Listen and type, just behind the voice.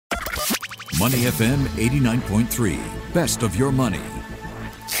Money FM 89.3. Best of your money.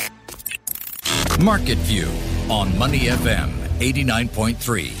 Market View on Money FM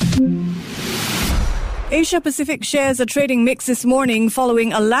 89.3. Asia Pacific shares are trading mixed this morning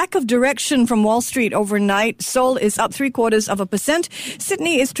following a lack of direction from Wall Street overnight. Seoul is up 0.75%.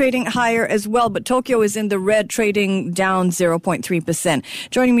 Sydney is trading higher as well, but Tokyo is in the red, trading down 0.3%.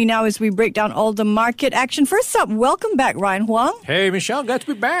 Joining me now as we break down all the market action. First up, welcome back, Ryan Huang. Hey, Michelle, glad to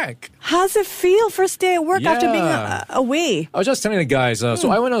be back. How's it feel? First day at work after being away. I was just telling the guys,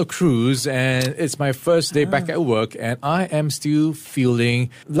 so I went on a cruise and it's my first day back at work and I am still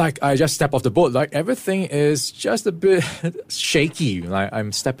feeling like I just stepped off the boat. Like everything is just a bit shaky. Like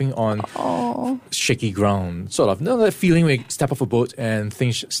I'm stepping on shaky ground, sort of. You know that feeling when you step off a boat and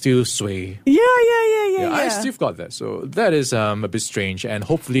things still sway? Yeah. I still got that. So that is a bit strange and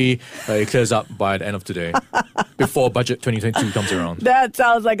hopefully it clears up by the end of today before budget 2022 comes around. That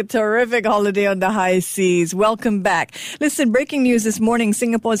sounds like a terrific holiday on the high seas. Welcome back. Listen, breaking news this morning.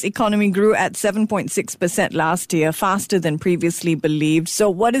 Singapore's economy grew at 7.6% last year, faster than previously believed. So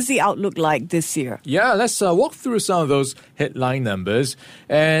what is the outlook like this year? Yeah, let's walk through some of those headline numbers.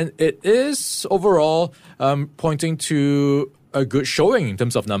 And it is overall pointing to a good showing in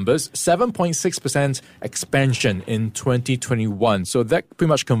terms of numbers, 7.6% expansion in 2021. So that pretty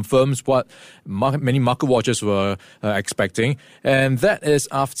much confirms what many market watchers were expecting. And that is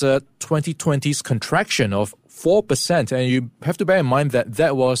after 2020's contraction of 4%. And you have to bear in mind that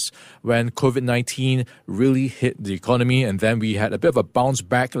that was when COVID-19 really hit the economy. And then we had a bit of a bounce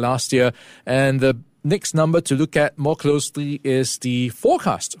back last year. And the next number to look at more closely is the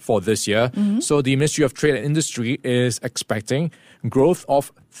forecast for this year. So the Ministry of Trade and Industry is expecting growth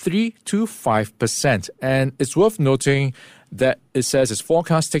of 3 to 5%. And it's worth noting that it says its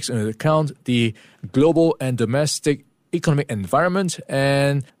forecast takes into account the global and domestic economic environment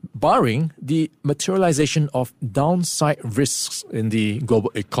and barring the materialization of downside risks in the global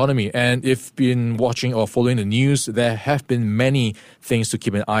economy. And if you've been watching or following the news, there have been many things to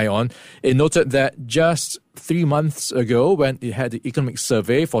keep an eye on. It noted that just 3 months ago, when it had the economic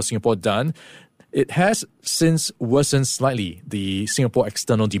survey for Singapore done, it has since worsened slightly, the Singapore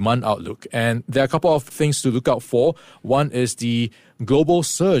external demand outlook. And there are a couple of things to look out for. One is the global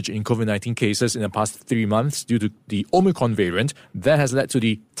surge in COVID-19 cases in the past 3 months due to the Omicron variant. That has led to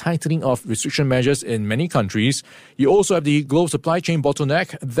the tightening of restriction measures in many countries. You also have the global supply chain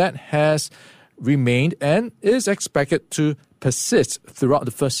bottleneck that has remained and is expected to persist throughout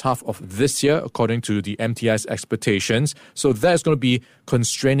the first half of this year, according to the MTI's expectations. So that's going to be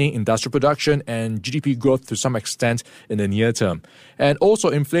constraining industrial production and GDP growth to some extent in the near term. And also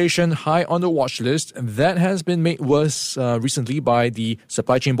inflation high on the watch list. That has been made worse recently by the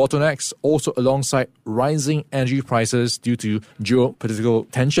supply chain bottlenecks, also alongside rising energy prices due to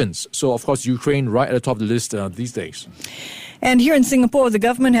geopolitical tensions. So, of course, Ukraine right at the top of the list these days. And here in Singapore, the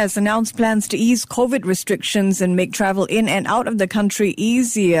government has announced plans to ease COVID restrictions and make travel in and out of the country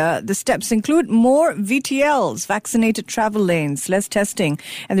easier. The steps include more VTLs, vaccinated travel lanes, less testing,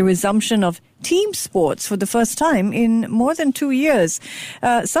 and the resumption of team sports for the first time in more than 2 years.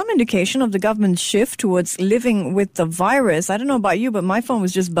 Some indication of the government's shift towards living with the virus. I don't know about you, but my phone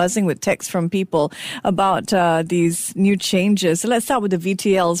was just buzzing with texts from people about these new changes. So let's start with the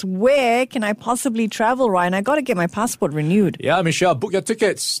VTLs. Where can I possibly travel, Ryan? I got to get my passport renewed. Yeah, Michelle, book your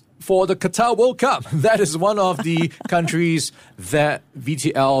tickets for the Qatar World Cup. That is one of the countries that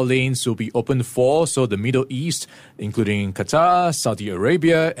VTL lanes will be open for. So the Middle East, including Qatar, Saudi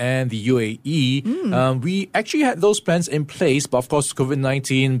Arabia, and the UAE. We actually had those plans in place, but of course,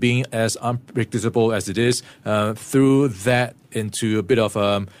 COVID-19 being as unpredictable as it is, threw that into a bit of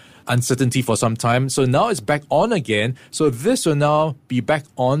uncertainty for some time. So now it's back on again. So this will now be back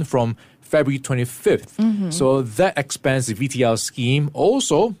on from February 25th. So that expands the VTL scheme.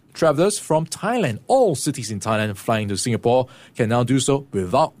 Also, travelers from Thailand, all cities in Thailand flying to Singapore can now do so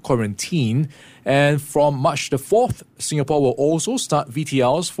without quarantine. And from March the 4th, Singapore will also start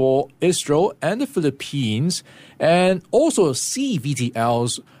VTLs for Israel and the Philippines. And also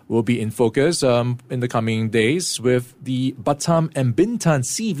CVTLs will be in focus in the coming days, with the Batam and Bintan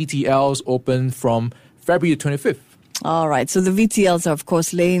CVTLs open from February the 25th. All right. So the VTLs are, of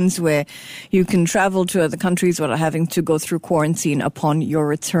course, lanes where you can travel to other countries without having to go through quarantine upon your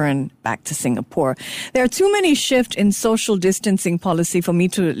return back to Singapore. There are too many shifts in social distancing policy for me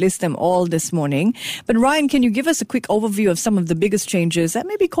to list them all this morning. But Ryan, can you give us a quick overview of some of the biggest changes that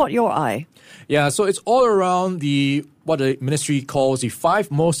maybe caught your eye? Yeah, so it's all around the what the ministry calls the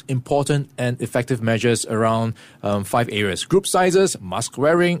 5 most important and effective measures around 5 areas: group sizes, mask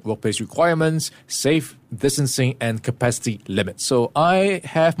wearing, workplace requirements, safe distancing, and capacity limits. So I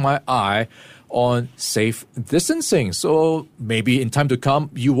have my eye on safe distancing. So maybe in time to come,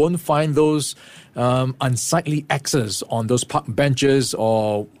 you won't find those unsightly X's on those park benches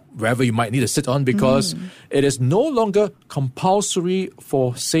or wherever you might need to sit on, because it is no longer compulsory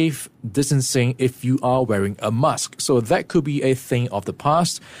for safe distancing if you are wearing a mask. So that could be a thing of the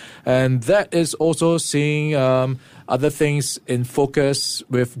past. And that is also seeing other things in focus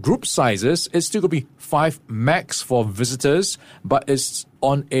with group sizes. It's still going to be 5 max for visitors, but it's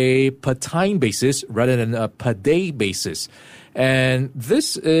on a per time basis rather than a per day basis. And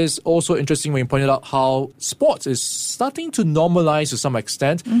this is also interesting when you pointed out how sports is starting to normalize to some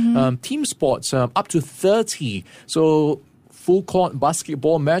extent. Team sports, up to 30. So full court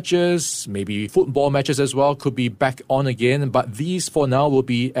basketball matches, maybe football matches as well, could be back on again. But these for now will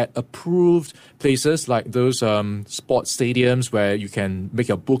be at approved places like those sports stadiums where you can make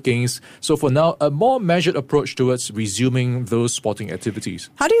your bookings. So for now, a more measured approach towards resuming those sporting activities.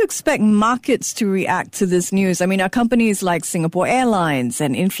 How do you expect markets to react to this news? I mean, are companies like Singapore Airlines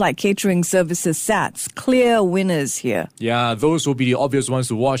and in-flight catering services SATS clear winners here? Yeah, those will be the obvious ones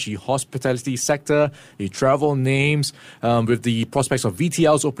to watch. The hospitality sector, the travel names, with the prospects of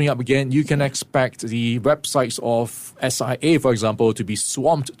VTLs opening up again, you can expect the websites of SIA, for example, to be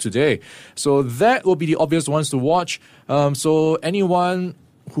swamped today. So that will be the obvious ones to watch. So anyone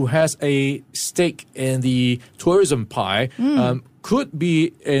who has a stake in the tourism pie could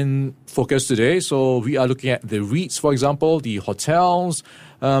be in focus today. So we are looking at the REITs, for example, the hotels,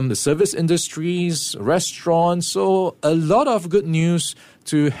 the service industries, restaurants. So a lot of good news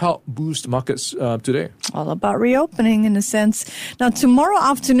to help boost markets today. All about reopening in a sense. Now, tomorrow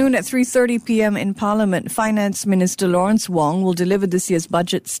afternoon at 3:30 p.m. in Parliament, Finance Minister Lawrence Wong will deliver this year's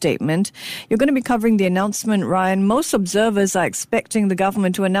budget statement. You're going to be covering the announcement, Ryan. Most observers are expecting the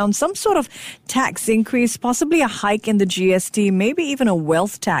government to announce some sort of tax increase, possibly a hike in the GST, maybe even a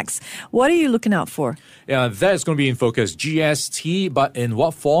wealth tax. What are you looking out for? Yeah, that's going to be in focus. GST, but in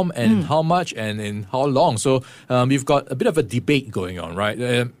what form and how much and in how long? So we've got a bit of a debate going on, right?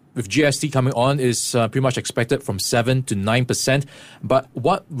 With GST coming on is pretty much expected from 7 to 9%. But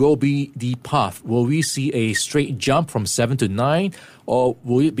what will be the path? Will we see a straight jump from 7 to 9? Or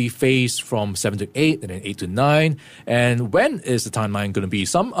will it be phased from 7 to 8 and then 8 to 9? And when is the timeline going to be?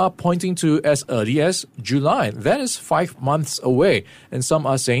 Some are pointing to as early as July. That is 5 months away. And some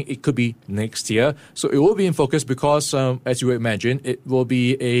are saying it could be next year. So it will be in focus because, as you would imagine, it will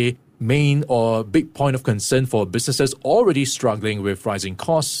be a main or big point of concern for businesses already struggling with rising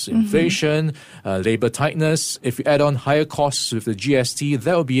costs, inflation, labor tightness. If you add on higher costs with the GST,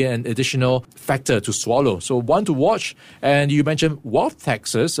 that will be an additional factor to swallow. So one to watch. And you mentioned wealth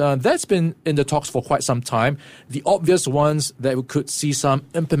taxes. That's been in the talks for quite some time. The obvious ones that we could see some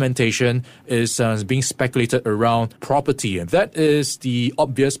implementation is being speculated around property. And that is the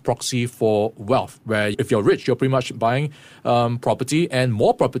obvious proxy for wealth, where if you're rich, you're pretty much buying property and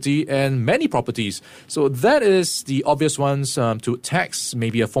more property and many properties. So that is the obvious ones to tax,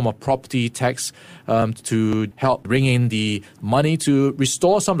 maybe a form of property tax to help bring in the money to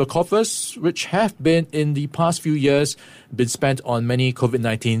restore some of the coffers, which have been in the past few years been spent on many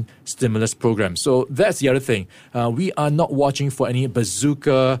COVID-19 stimulus programs. So that's the other thing. We are not watching for any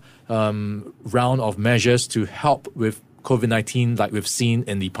bazooka round of measures to help with COVID-19 like we've seen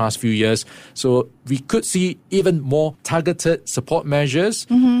in the past few years. So we could see even more targeted support measures.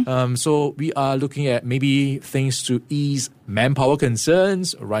 So we are looking at maybe things to ease manpower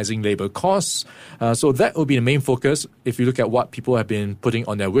concerns, rising labor costs. So that will be the main focus if you look at what people have been putting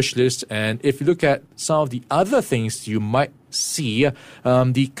on their wish list. And if you look at some of the other things you might see,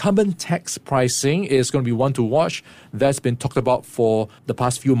 the carbon tax pricing is going to be one to watch. That's been talked about for the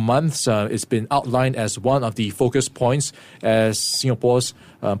past few months. It's been outlined as one of the focus points as Singapore's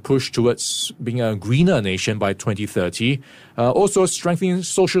push towards being a greener nation by 2030. Also strengthening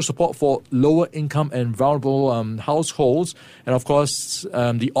social support for lower income and vulnerable households. And of course,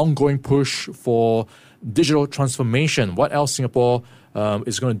 the ongoing push for digital transformation. What else Singapore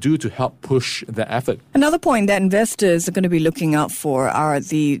is going to do to help push the effort? Another point that investors are going to be looking out for are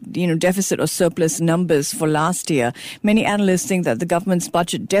the deficit or surplus numbers for last year. Many analysts think that the government's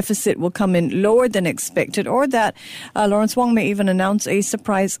budget deficit will come in lower than expected, or that Lawrence Wong may even announce a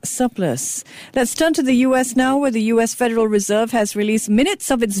surprise surplus. Let's turn to the U.S. now, where the U.S. Federal Reserve has released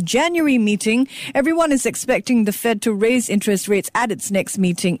minutes of its January meeting. Everyone is expecting the Fed to raise interest rates at its next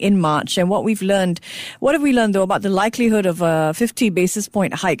meeting in March. And what have we learned, though, about the likelihood of a 50 basis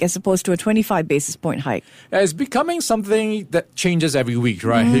point hike as opposed to a 25 basis point hike. It's becoming something that changes every week,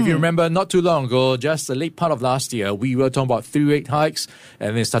 right? If you remember, not too long ago, just the late part of last year, we were talking about 3 rate hikes,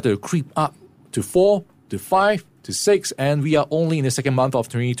 and then started to creep up to 4, to 5, to 6, and we are only in the second month of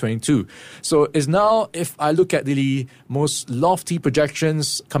 2022. So it's now, if I look at the most lofty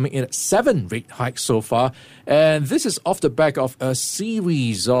projections, coming in at 7 rate hikes so far, and this is off the back of a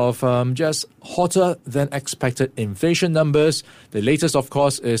series of just hotter than expected inflation numbers. The latest, of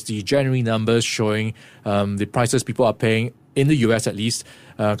course, is the January numbers showing the prices people are paying in the US at least,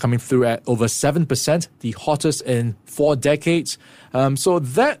 coming through at over 7%, the hottest in 4 decades. So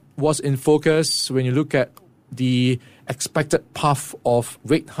that was in focus when you look at the expected path of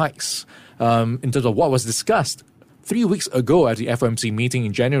rate hikes in terms of what was discussed 3 weeks ago at the FOMC meeting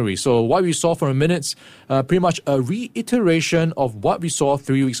in January. So what we saw for a minute, pretty much a reiteration of what we saw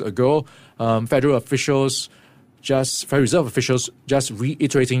 3 weeks ago. Federal Reserve officials just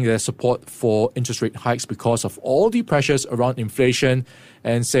reiterating their support for interest rate hikes because of all the pressures around inflation,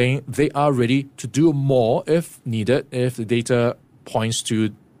 and saying they are ready to do more if needed, if the data points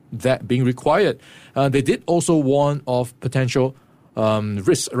to that being required. They did also warn of potential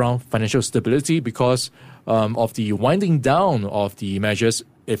risks around financial stability because of the winding down of the measures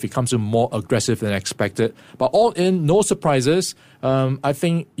if it comes to more aggressive than expected. But all in, no surprises. I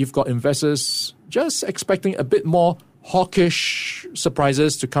think you've got investors just expecting a bit more hawkish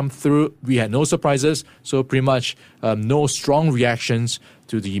surprises to come through. We had no surprises, so pretty much no strong reactions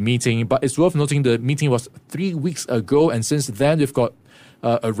to the meeting. But it's worth noting the meeting was 3 weeks ago, and since then we've got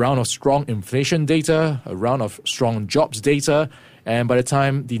a round of strong inflation data, a round of strong jobs data, and by the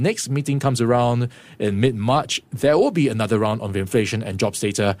time the next meeting comes around in mid-March, there will be another round of inflation and jobs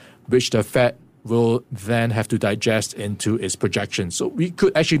data, which the Fed will then have to digest into its projections. So we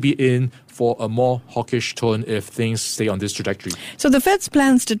could actually be in for a more hawkish tone if things stay on this trajectory. So the Fed's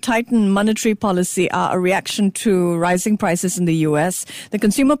plans to tighten monetary policy are a reaction to rising prices in the U.S. The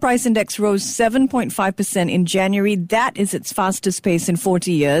consumer price index rose 7.5% in January. That is its fastest pace in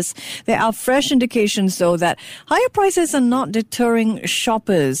 40 years. There are fresh indications, though, that higher prices are not deterring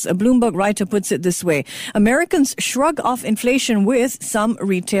shoppers. A Bloomberg writer puts it this way: Americans shrug off inflation with some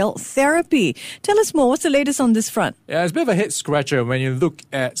retail therapy. Tell us more. What's the latest on this front? Yeah, it's a bit of a head scratcher when you look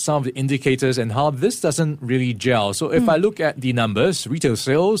at some of the indicators and how this doesn't really gel. So if I look at the numbers, retail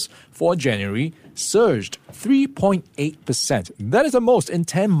sales for January surged 3.8%. That is the most in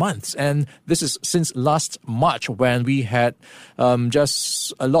 10 months. And this is since last March when we had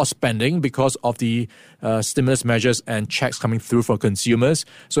just a lot of spending because of the stimulus measures and checks coming through for consumers.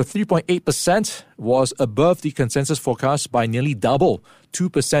 So 3.8% was above the consensus forecast by nearly double,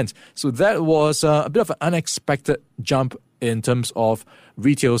 2%. So that was a bit of an unexpected jump in terms of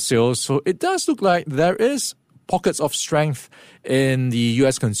retail sales. So it does look like there is pockets of strength in the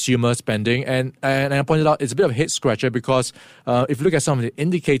U.S. consumer spending. And I pointed out it's a bit of a head scratcher because if you look at some of the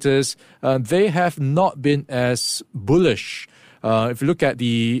indicators, they have not been as bullish. If you look at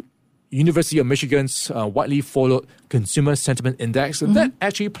the University of Michigan's widely followed Consumer Sentiment Index, that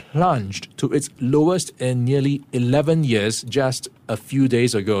actually plunged to its lowest in nearly 11 years just a few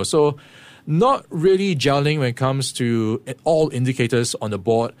days ago. So not really gelling when it comes to all indicators on the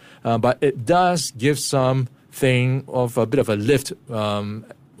board, but it does give something of a bit of a lift when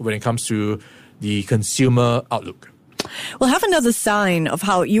it comes to the consumer outlook. We'll have another sign of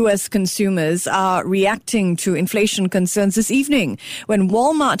how U.S. consumers are reacting to inflation concerns this evening when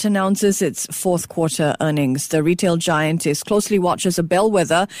Walmart announces its fourth quarter earnings. The retail giant is closely watched as a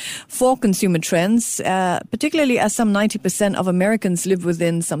bellwether for consumer trends, particularly as some 90% of Americans live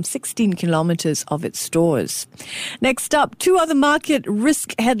within some 16 kilometers of its stores. Next up, 2 other market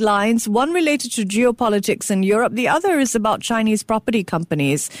risk headlines, one related to geopolitics in Europe, the other is about Chinese property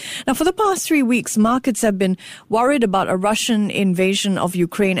companies. Now, for the past 3 weeks, markets have been worried about a Russian invasion of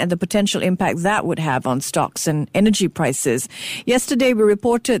Ukraine and the potential impact that would have on stocks and energy prices. Yesterday, we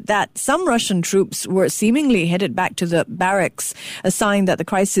reported that some Russian troops were seemingly headed back to the barracks, a sign that the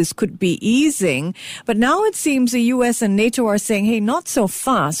crisis could be easing. But now it seems the U.S. and NATO are saying, hey, not so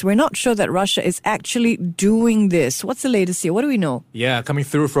fast. We're not sure that Russia is actually doing this. What's the latest here? What do we know? Yeah, coming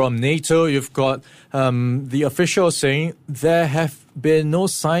through from NATO, you've got the officials saying there have been no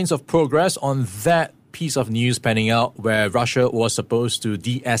signs of progress on that piece of news panning out where Russia was supposed to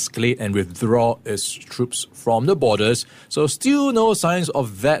de-escalate and withdraw its troops from the borders. So still no signs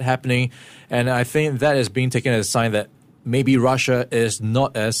of that happening. And I think that is being taken as a sign that maybe Russia is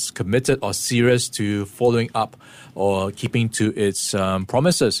not as committed or serious to following up or keeping to its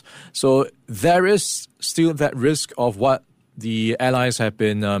promises. So there is still that risk of what the allies have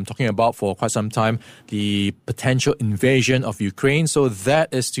been talking about for quite some time, the potential invasion of Ukraine. So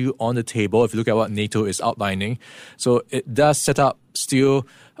that is still on the table if you look at what NATO is outlining. So it does set up still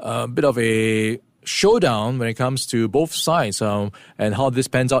a bit of a showdown when it comes to both sides, and how this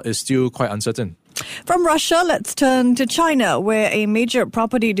pans out is still quite uncertain. From Russia, let's turn to China, where a major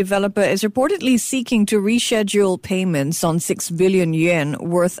property developer is reportedly seeking to reschedule payments on 6 billion yuan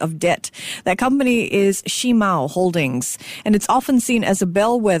worth of debt. That company is Shimao Holdings, and it's often seen as a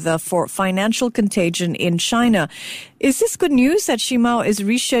bellwether for financial contagion in China. Is this good news that Shimao is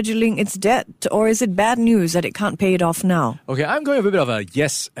rescheduling its debt, or is it bad news that it can't pay it off now? Okay, I'm going with a bit of a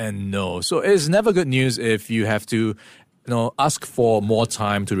yes and no. So it's never good news if you have to ask for more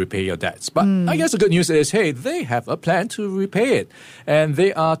time to repay your debts. But I guess the good news is, hey, they have a plan to repay it. And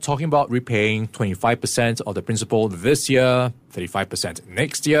they are talking about repaying 25% of the principal this year, 35%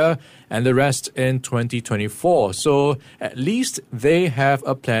 next year, and the rest in 2024. So at least they have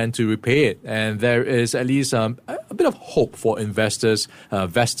a plan to repay it. And there is at least a bit of hope for investors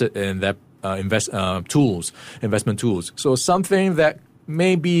vested in their investment tools. So something that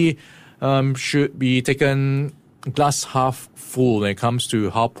maybe should be taken glass half full when it comes to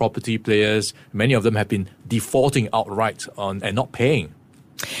how property players, many of them have been defaulting outright on and not paying.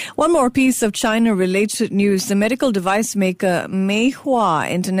 One more piece of China-related news. The medical device maker Meihua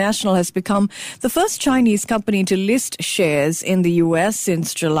International has become the first Chinese company to list shares in the U.S.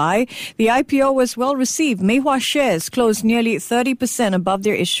 since July. The IPO was well received. Meihua shares closed nearly 30% above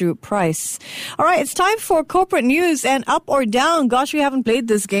their issue price. All right, it's time for corporate news and up or down. Gosh, we haven't played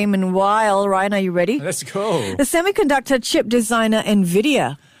this game in a while. Ryan, are you ready? Let's go. The semiconductor chip designer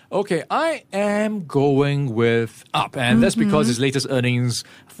Nvidia. Okay, I am going with up, and that's because its latest earnings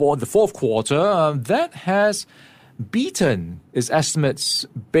for the fourth quarter that has beaten its estimates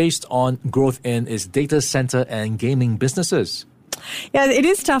based on growth in its data center and gaming businesses. Yeah, it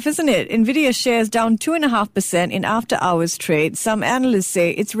is tough, isn't it? Nvidia shares down 2.5% in after-hours trade. Some analysts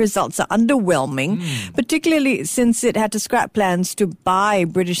say its results are underwhelming, particularly since it had to scrap plans to buy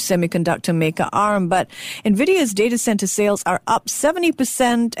British semiconductor maker ARM. But Nvidia's data center sales are up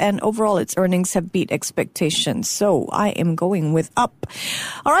 70%, and overall its earnings have beat expectations. So I am going with up.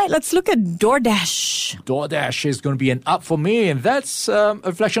 All right, let's look at DoorDash. DoorDash is going to be an up for me, and that's a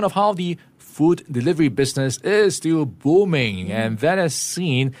reflection of how the food delivery business is still booming, and that has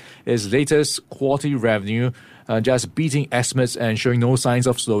seen its latest quarterly revenue just beating estimates and showing no signs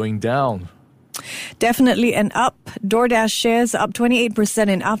of slowing down. Definitely an up. DoorDash shares up 28%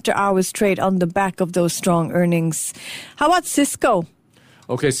 in after-hours trade on the back of those strong earnings. How about Cisco?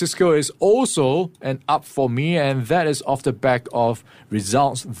 Okay, Cisco is also an up for me, and that is off the back of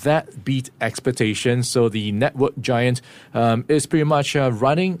results that beat expectations. So the network giant is pretty much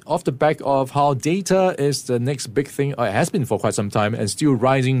running off the back of how data is the next big thing, or it has been for quite some time, and still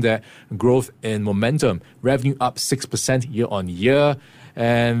rising that growth in momentum. Revenue up 6% year on year,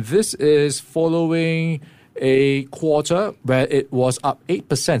 and this is following a quarter where it was up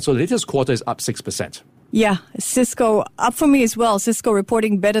 8%. So the latest quarter is up 6%. Yeah, Cisco up for me as well. Cisco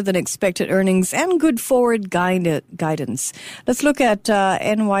reporting better than expected earnings and good forward guidance. Let's look at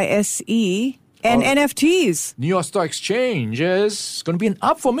NYSE and NFTs. New York Stock Exchange is going to be an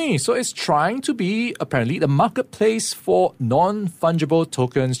up for me. So it's trying to be apparently the marketplace for non-fungible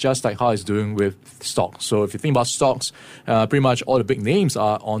tokens, just like how it's doing with stocks. So if you think about stocks, pretty much all the big names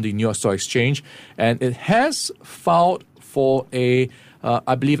are on the New York Stock Exchange, and it has filed for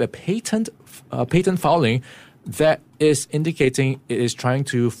I believe a patent filing that is indicating it is trying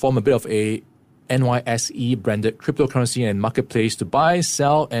to form a bit of a NYSE branded cryptocurrency and marketplace to buy,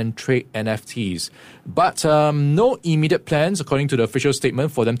 sell, and trade NFTs. But no immediate plans, according to the official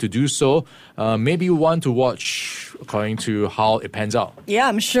statement, for them to do so. Maybe one to watch according to how it pans out. Yeah,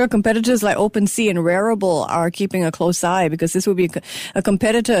 I'm sure competitors like OpenSea and Rarible are keeping a close eye, because this will be a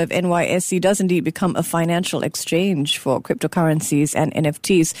competitor if NYSE does indeed become a financial exchange for cryptocurrencies and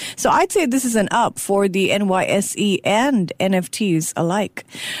NFTs. So I'd say this is an up for the NYSE and NFTs alike.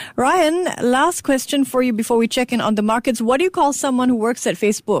 Ryan, last question for you before we check in on the markets. What do you call someone who works at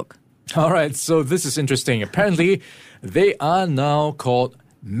Facebook? All right, so this is interesting. Apparently, they are now called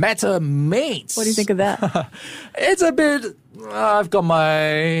Meta Mates. What do you think of that? It's a bit... I've got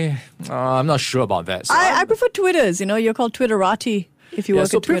my... I'm not sure about that. So I prefer Twitters. You know, you're called Twitterati if you work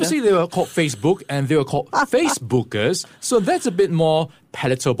at Twitter. So previously they were called Facebook and they were called Facebookers. So that's a bit more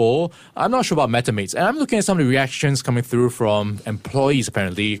palatable. I'm not sure about Meta Mates. And I'm looking at some of the reactions coming through from employees,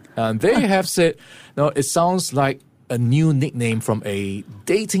 apparently. And they have said, no, it sounds like a new nickname from a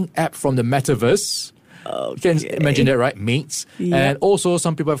dating app from the metaverse. Okay. You can imagine that, right? Mates. Yeah. And also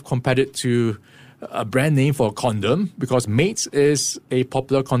some people have compared it to a brand name for a condom because Mates is a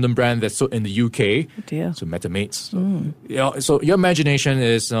popular condom brand that's sold in the UK. Oh dear. So Meta Mates. So your imagination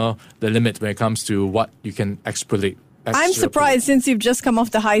is the limit when it comes to what you can extrapolate. I'm surprised since you've just come off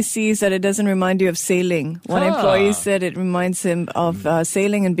the high seas that it doesn't remind you of sailing. One employee said it reminds him of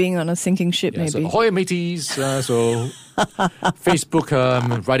sailing and being on a sinking ship, maybe. So ahoy mateys, so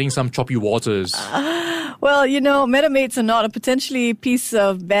Facebook riding some choppy waters. Well, MetaMates are not a potentially piece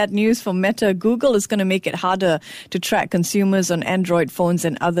of bad news for Meta. Google is going to make it harder to track consumers on Android phones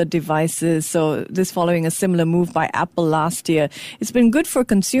and other devices. So this following a similar move by Apple last year. It's been good for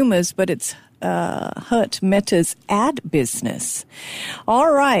consumers, but it's hurt Meta's ad business.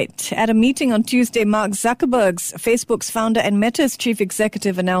 All right. At a meeting on Tuesday, Mark Zuckerberg, Facebook's founder and Meta's chief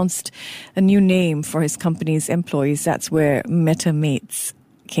executive, announced a new name for his company's employees. That's where MetaMates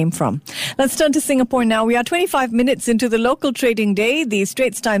came from. Let's turn to Singapore now. We are 25 minutes into the local trading day. The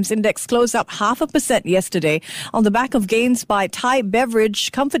Straits Times Index closed up 0.5% yesterday on the back of gains by Thai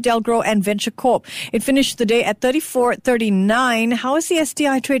Beverage, ComfortDelGro and Venture Corp. It finished the day at 34.39. How is the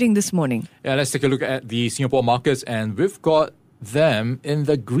STI trading this morning? Yeah, let's take a look at the Singapore markets, and we've got them in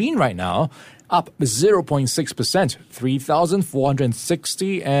the green right now. Up 0.6%,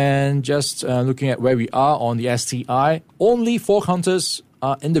 3,460. And just looking at where we are on the STI, only 4 counters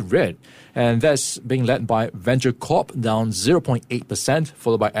are in the red. And that's being led by Venture Corp, down 0.8%,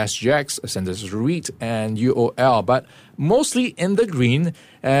 followed by SGX, Ascendus REIT, and UOL. But mostly in the green.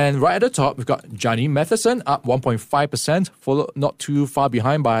 And right at the top, we've got Johnny Matheson, up 1.5%, followed not too far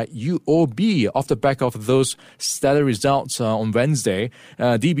behind by UOB, off the back of those stellar results on Wednesday.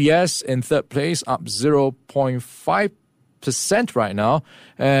 DBS in third place, up 0.5% right now.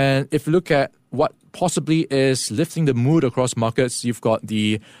 And if you look at what possibly is lifting the mood across markets, you've got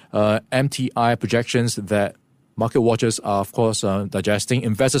the MTI projections that market watchers are, of course, digesting.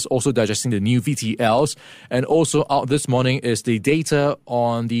 Investors also digesting the new VTLs. And also out this morning is the data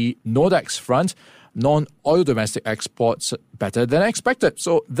on the Nordex front. Non-oil domestic exports better than expected.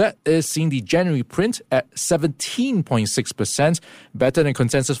 So that is seeing the January print at 17.6%, better than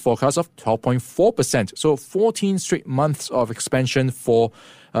consensus forecast of 12.4%. So 14 straight months of expansion for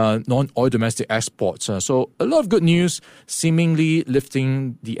non-oil domestic exports. So a lot of good news, seemingly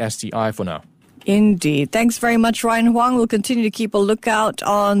lifting the STI for now. Indeed. Thanks very much, Ryan Huang. We'll continue to keep a lookout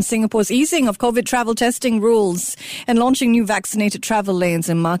on Singapore's easing of COVID travel testing rules and launching new vaccinated travel lanes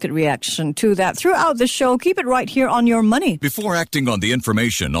and market reaction to that throughout the show. Keep it right here on Your Money. Before acting on the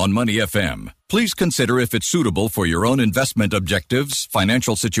information on Money FM, please consider if it's suitable for your own investment objectives,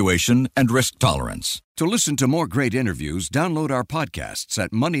 financial situation, and risk tolerance. To listen to more great interviews, download our podcasts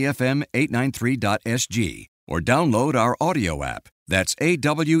at moneyfm893.sg or download our audio app. That's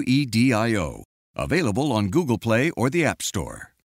AWEDIO. Available on Google Play or the App Store.